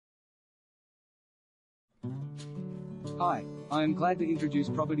Hi, I am glad to introduce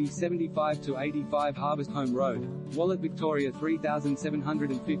property 75 to 85 Harvest Home Road, Wollert, Victoria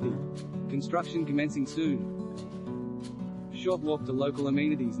 3750. Construction commencing soon. Short walk to local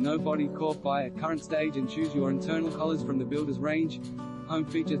amenities, no body corp. Buy at current stage and choose your internal colors from the builder's range. Home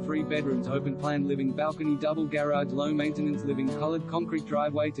feature 3 bedrooms, open plan living, balcony, double garage, low maintenance living, colored concrete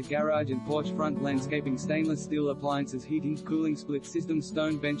driveway to garage and porch, front landscaping, stainless steel appliances, heating, cooling, split system,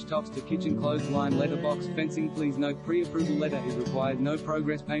 stone bench tops to kitchen, clothesline, letterbox, fencing. Please note pre-approval letter is required, no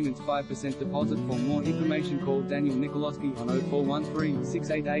progress payments, 5% deposit. For more information call Daniel Nikolowski on 0413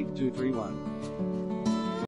 688 231.